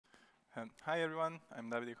Hi everyone,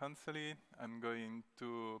 I'm Davide Consoli. I'm going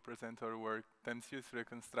to present our work, time series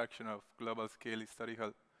reconstruction of global scale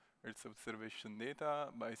historical Earth observation data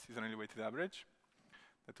by seasonally weighted average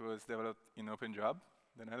that was developed in OpenGeoHub,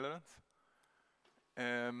 the Netherlands.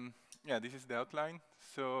 Yeah, this is the outline.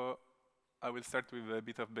 So I will start with a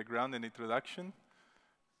bit of background and introduction.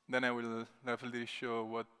 Then I will rapidly show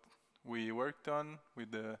what we worked on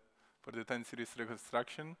for the time series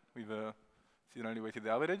reconstruction with a seasonally weighted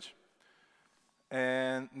average.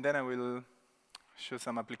 And then I will show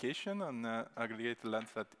some application on aggregated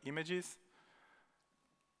Landsat images.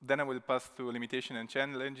 Then I will pass to limitation and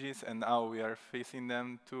challenges and how we are facing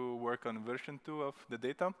them to work on version 2 of the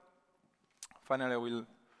data. Finally, I will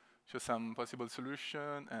show some possible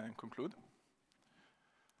solution and conclude.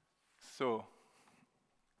 So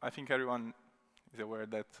I think everyone is aware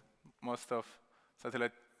that most of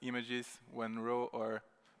satellite images, when raw or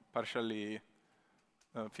partially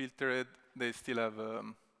filtered, they still have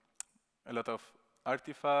a lot of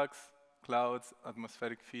artifacts, clouds,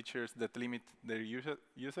 atmospheric features that limit their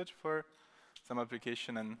usage for some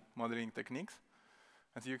application and modeling techniques.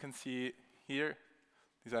 As you can see here,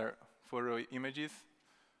 these are 4 raw images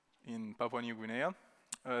in Papua New Guinea,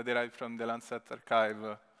 derived from the Landsat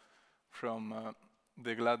archive from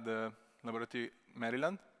the GLAD laboratory,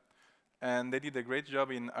 Maryland. And they did a great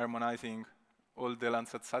job in harmonizing all the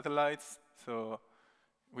Landsat satellites. So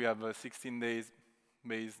we have a 16 days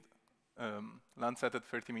based Landsat at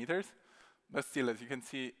 30 meters. But still, as you can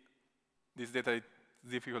see, this data is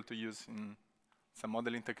difficult to use in some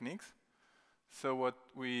modeling techniques. So what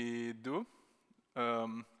we do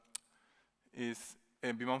is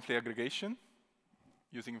a bimonthly aggregation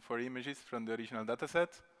using 4 images from the original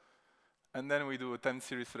dataset. And then we do time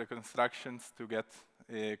series reconstructions to get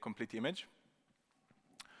a complete image.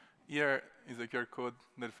 Here is a QR code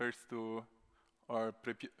that refers to our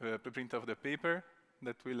preprint of the paper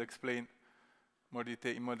that will explain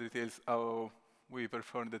in more details how we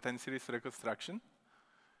perform the time series reconstruction.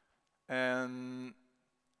 And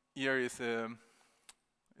here is a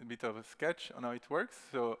bit of a sketch on how it works.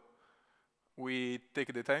 So we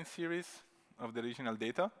take the time series of the original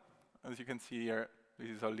data. As you can see here, this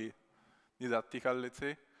is only didactical, let's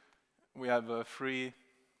say. We have 3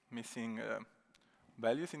 missing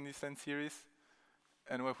values in this time series.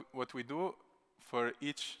 And what we do, for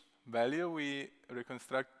each value, we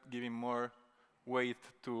reconstruct giving more weight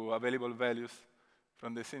to available values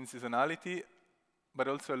from the same seasonality, but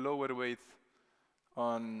also a lower weight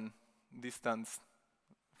on distance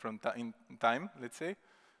from in time, let's say,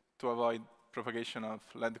 to avoid propagation of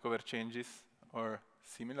land cover changes or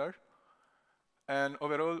similar. And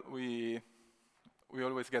overall, we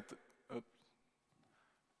always get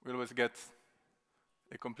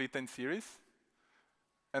a complete time series.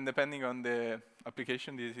 And depending on the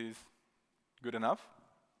application, this is good enough.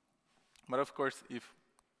 But of course, if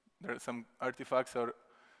there are some artifacts or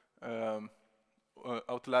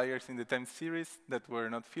outliers in the time series that were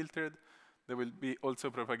not filtered, they will be also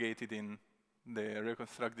propagated in the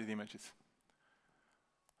reconstructed images.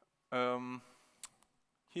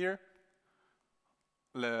 Here,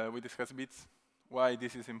 we discuss a bit why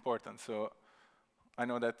this is important. So I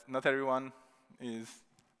know that not everyone is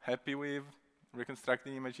happy with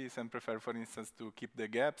reconstructing images and prefer, for instance, to keep the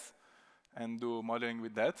gaps and do modeling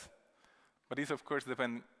with that. But this, of course,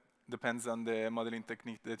 depends on the modeling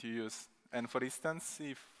technique that you use. And for instance,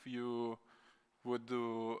 if you would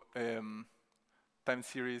do time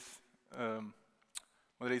series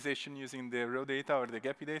modelization using the raw data or the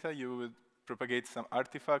gappy data, you would propagate some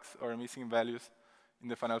artifacts or missing values in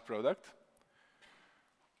the final product.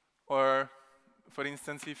 Or, for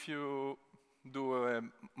instance, if you do a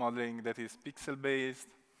modeling that is pixel-based,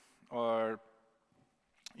 or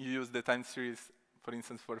you use the time series, for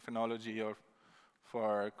instance, for phenology or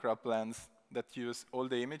for croplands that use all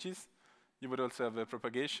the images, you would also have a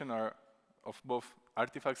propagation of both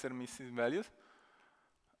artifacts and missing values.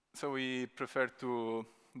 So we prefer to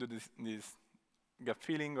do this gap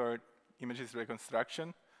filling or images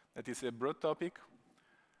reconstruction. That is a broad topic.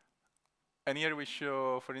 And here we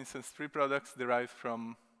show, for instance, 3 products derived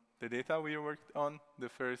from the data we worked on. The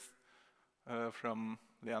first from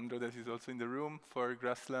Leandro, that is also in the room, for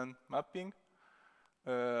grassland mapping.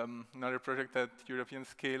 Another project at European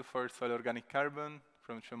scale for soil organic carbon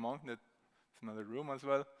from Chaumont, that's another room as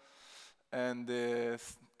well. And the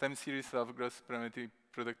time series of gross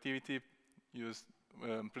productivity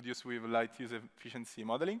produced with light use efficiency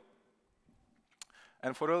modeling.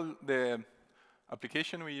 And for all the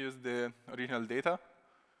application, we use the original data.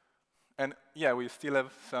 And yeah, we still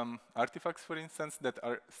have some artifacts, for instance, that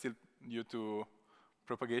are still due to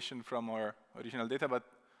propagation from our original data, but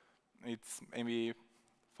it's maybe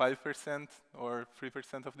 5% or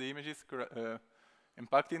 3% of the images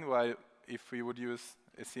impacting, while if we would use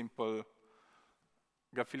a simple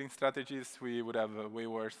gap filling strategies, we would have a way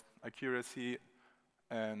worse accuracy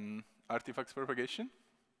and artifacts propagation.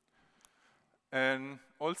 And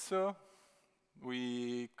also,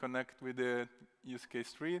 we connect with the use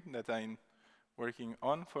case tree that I'm working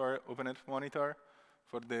on for OpenGeoHub Monitor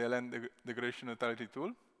for the land degradation neutrality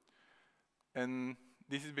tool. And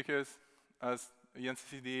this is because, as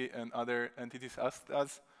UNCCD and other entities asked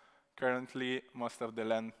us, currently most of the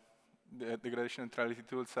land degradation neutrality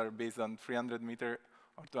tools are based on 300-meter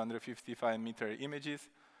or 255-meter images.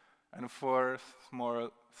 And for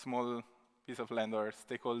small piece of land or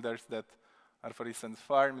stakeholders that are, for instance,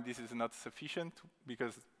 farm, this is not sufficient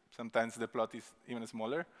because sometimes the plot is even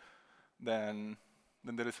smaller than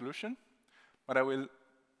the resolution. But I will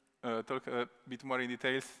talk a bit more in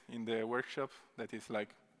details in the workshop that is like,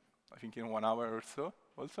 I think, in 1 hour or so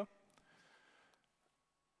also.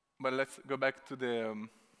 But let's go back to the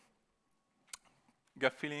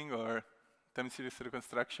gap filling or time series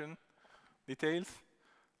reconstruction details.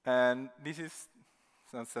 And this is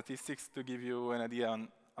some statistics to give you an idea on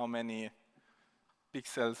how many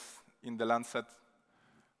pixels in the Landsat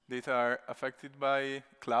data are affected by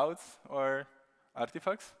clouds or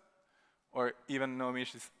artifacts, or even no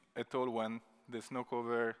emissions at all when the snow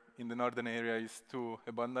cover in the northern area is too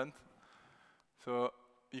abundant. So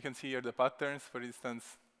you can see here the patterns. For instance,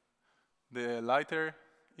 the lighter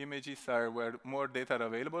images are where more data are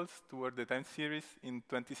available toward the time series in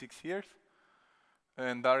 26 years,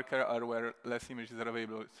 and darker are where less images are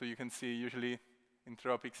available. So you can see usually in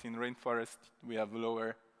tropics, in rainforest, we have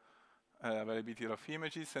lower availability of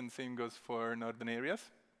images, and same goes for northern areas.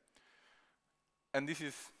 And this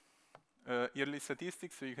is yearly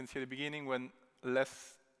statistics, so you can see at the beginning when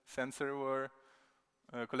less sensors were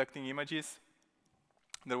collecting images,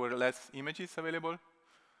 there were less images available.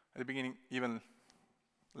 At the beginning, even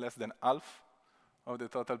less than half of the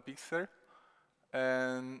total pixel.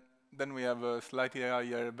 And then we have slightly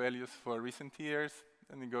higher values for recent years,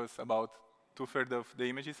 and it goes about 2/3 of the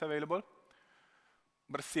images available.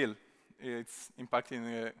 But still, it's impacting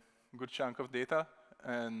a good chunk of data,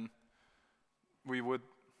 and we would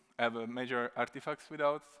have major artifacts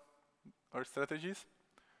without our strategies.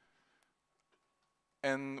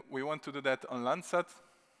 And we want to do that on Landsat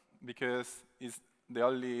because it's the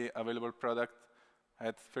only available product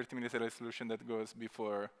at 30-meter resolution that goes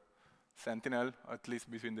before Sentinel, at least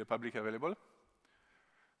between the public available.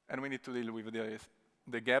 And we need to deal with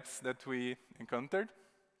the gaps that we encountered.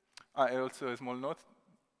 Also, a small note,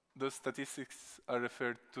 those statistics are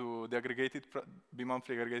referred to the aggregated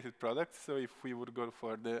bi-monthly aggregated product. So if we would go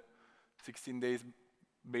for the 16 days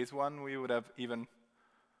base one, we would have even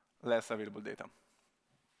less available data.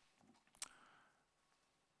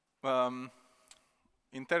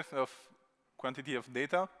 In terms of quantity of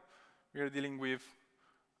data, we are dealing with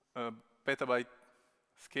petabyte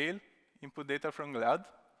scale input data from GLAD.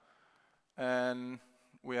 And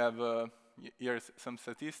we have here some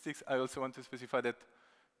statistics. I also want to specify that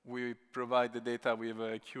we provide the data with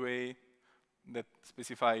a QA that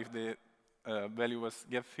specifies if the value was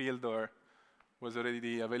gap filled or was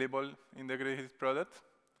already available in the aggregated product.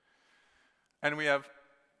 And we have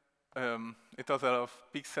a total of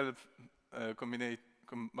pixels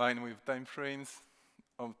combined with time frames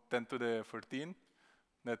of 10 to the 14.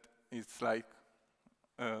 That is like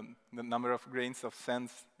the number of grains of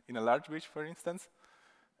sands in a large beach, for instance.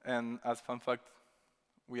 And as fun fact,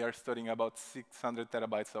 we are storing about 600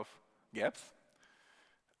 terabytes of gaps.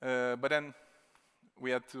 But then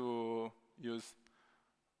we had to use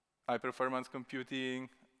high-performance computing,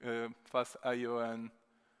 fast I/O, and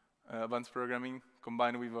advanced programming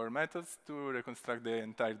combined with our methods to reconstruct the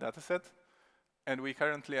entire dataset. And we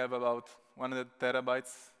currently have about 100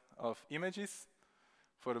 terabytes of images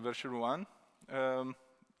for version 1.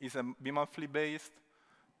 It's a bi-monthly based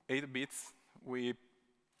 8 bits. We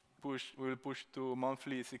will push to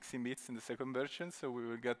monthly 16 bits in the second version, so we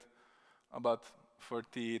will get about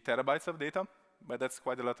 40 terabytes of data, but that's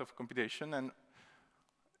quite a lot of computation. And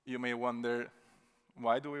you may wonder,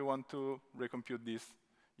 why do we want to recompute this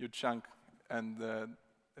huge chunk? And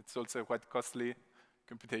it's also quite costly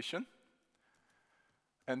computation.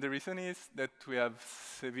 And the reason is that we have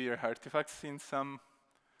severe artifacts in some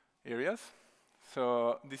areas.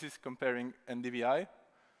 So this is comparing NDVI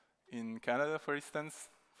in Canada, for instance,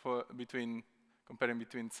 comparing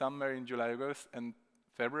between summer in July, August, and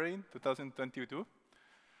February 2022.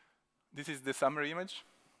 This is the summer image.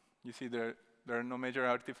 You see there are no major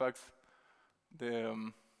artifacts.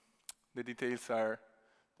 The details are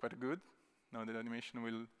quite good. Now the animation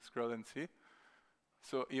will scroll and see.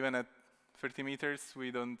 So even at 30 meters,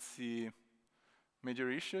 we don't see major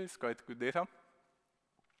issues. It's quite good data.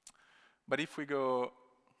 But if we go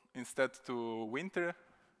instead to winter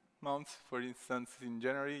months, for instance, in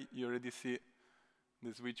January, you already see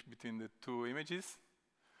the switch between the two images.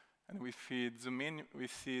 And if we zoom in, we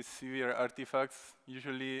see severe artifacts,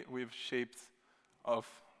 usually with shapes of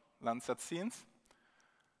Landsat scenes.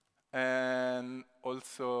 And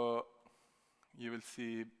also, you will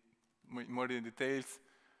see more in details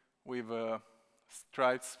with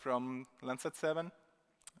stripes from Landsat 7.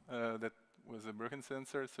 That was a broken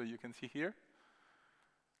sensor, so you can see here.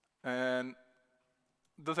 And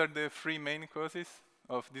those are the three main causes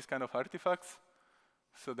of this kind of artifacts.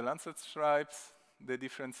 So the Landsat stripes, the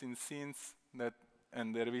difference in scenes,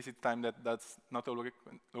 and the revisit time that's not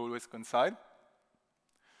always coincide.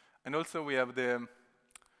 And also we have the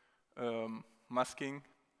masking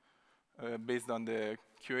based on the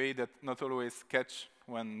QA that not always catch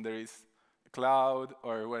when there is a cloud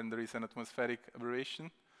or when there is an atmospheric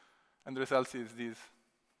aberration. And the result is this,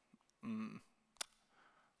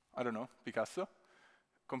 I don't know, Picasso,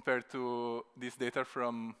 compared to this data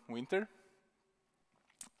from winter.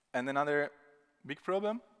 And another big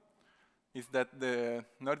problem is that the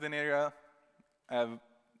northern area have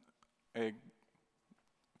a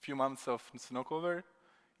few months of snow cover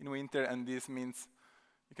in winter, and this means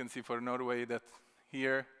you can see for Norway that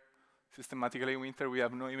here, systematically in winter, we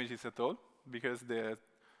have no images at all because the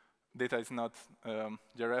data is not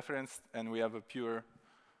georeferenced, and we have a pure,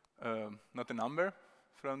 not a number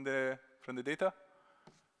from the data.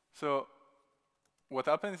 So what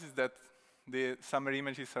happens is that the summer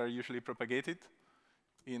images are usually propagated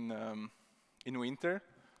in winter,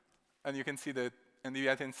 and you can see that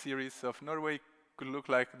NDVI-10 series of Norway could look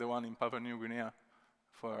like the one in Papua New Guinea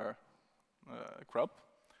for crop.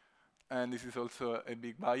 And this is also a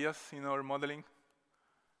big bias in our modeling.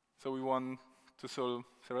 So we want to solve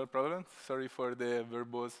several problems. Sorry for the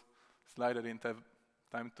verbose slide, I didn't have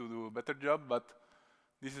time to do a better job, but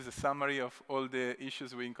this is a summary of all the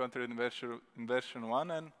issues we encountered in version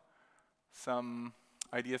 1 and some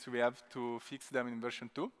ideas we have to fix them in version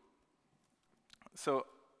 2. So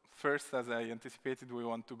first, as I anticipated, we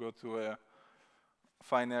want to go to a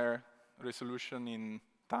finer resolution in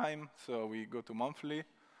time, so we go to monthly.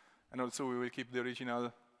 And also we will keep the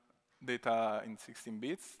original data in 16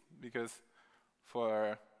 bits, because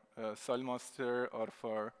for soil moisture or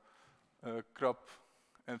for crop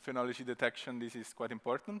and phenology detection, this is quite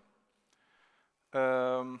important.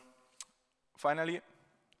 Finally,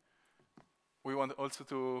 we want also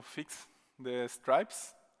to fix the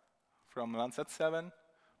stripes from Landsat 7,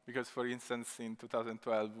 because for instance, in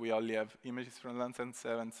 2012, we only have images from Landsat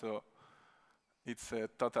 7, so it's a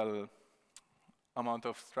total amount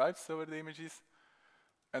of stripes over the images.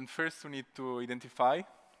 And first, we need to identify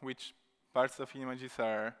which parts of images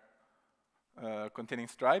are containing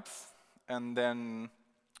stripes, and then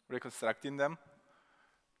reconstructing them.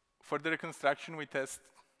 For the reconstruction, we test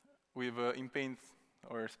with in-paint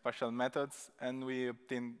or spatial methods, and we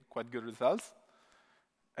obtain quite good results.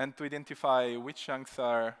 And to identify which chunks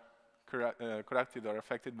are corrupted or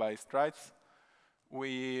affected by stripes,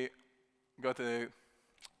 we got a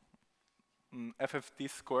FFT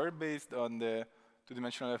score based on the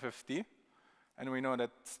two-dimensional FFT. And we know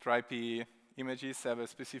that stripy images have a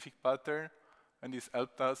specific pattern, and this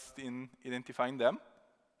helped us in identifying them.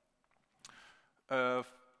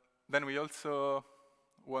 Then we also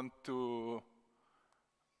want to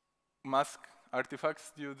mask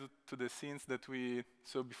artifacts due to the scenes that we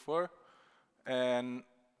saw before. And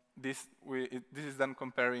this is done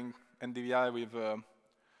comparing NDVI with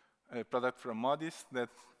a product from Modis that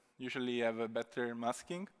usually have a better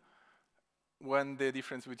masking. When the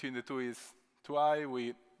difference between the two is too high,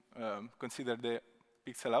 we consider the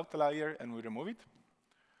pixel outlier and we remove it.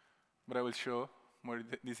 But I will show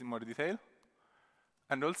this in more detail.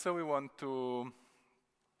 And also we want to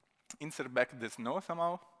insert back the snow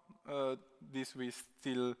somehow. This we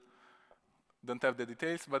still don't have the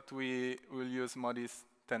details, but we will use Modis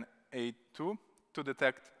 10.8.2 to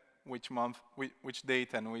detect which month, which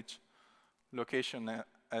date and which location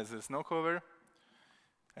as a snow cover.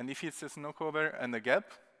 And if it's a snow cover and a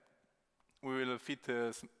gap, we will fit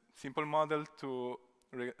a simple model to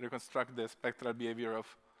reconstruct the spectral behavior of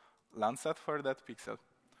Landsat for that pixel.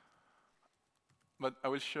 But I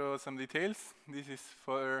will show some details. This is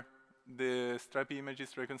for the stripy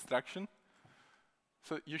images reconstruction.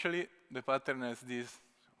 So usually the pattern has this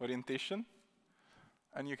orientation.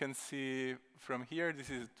 And you can see from here,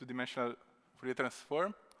 this is two-dimensional Fourier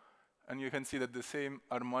transform. And you can see that the same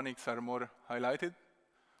harmonics are more highlighted.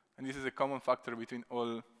 And this is a common factor between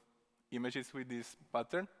all images with this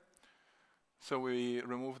pattern. So we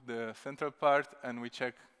remove the central part, and we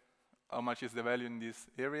check how much is the value in this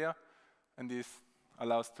area, and this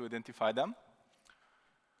allows to identify them.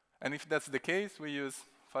 And if that's the case, we use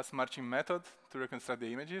fast marching method to reconstruct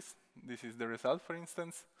the images. This is the result, for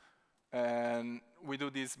instance. And we do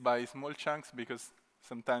this by small chunks because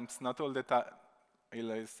sometimes not all the tile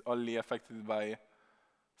is only affected by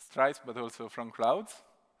stripes, but also from clouds.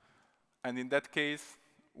 And in that case,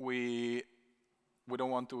 we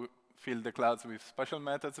don't want to fill the clouds with special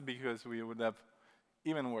methods because we would have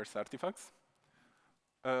even worse artifacts.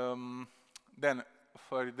 Then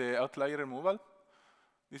for the outlier removal,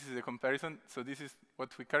 this is a comparison. So this is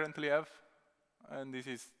what we currently have, and this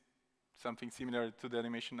is something similar to the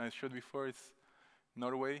animation I showed before. It's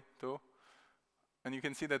Norway too. And you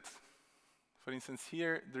can see that, for instance,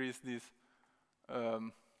 here there is this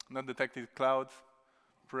not detected cloud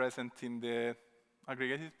present in the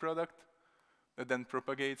aggregated product that then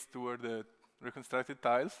propagates toward the reconstructed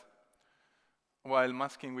tiles, while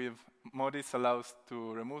masking with Modis allows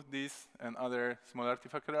to remove this and other small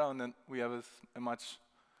artifacts around, and we have a much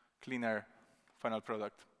cleaner final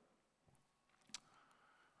product.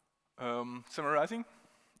 Summarizing,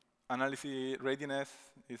 analysis readiness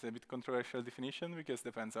is a bit controversial definition because it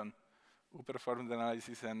depends on who performs the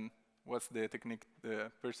analysis and what's the technique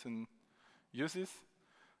the person uses.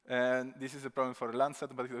 And this is a problem for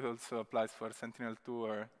Landsat, but it also applies for Sentinel-2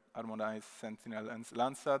 or harmonized Sentinel and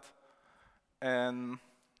Landsat. And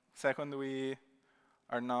second, we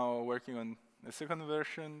are now working on the second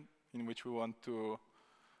version in which we want to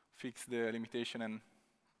fix the limitation and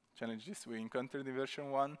challenges we encountered in version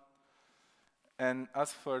 1. And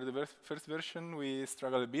as for the first version, we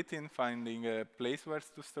struggle a bit in finding a place where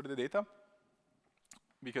to store the data,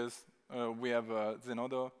 because we have a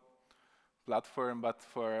Zenodo platform, but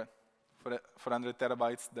for 400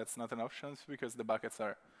 terabytes, that's not an option because the buckets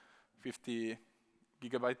are 50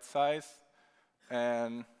 gigabyte size.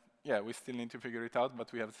 And yeah, we still need to figure it out,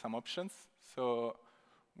 but we have some options. So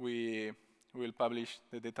we will publish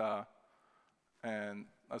the data and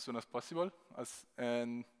as soon as possible.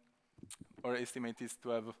 And our estimate is to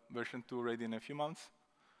have version 2 ready in a few months.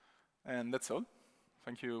 And that's all.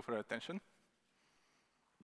 Thank you for your attention.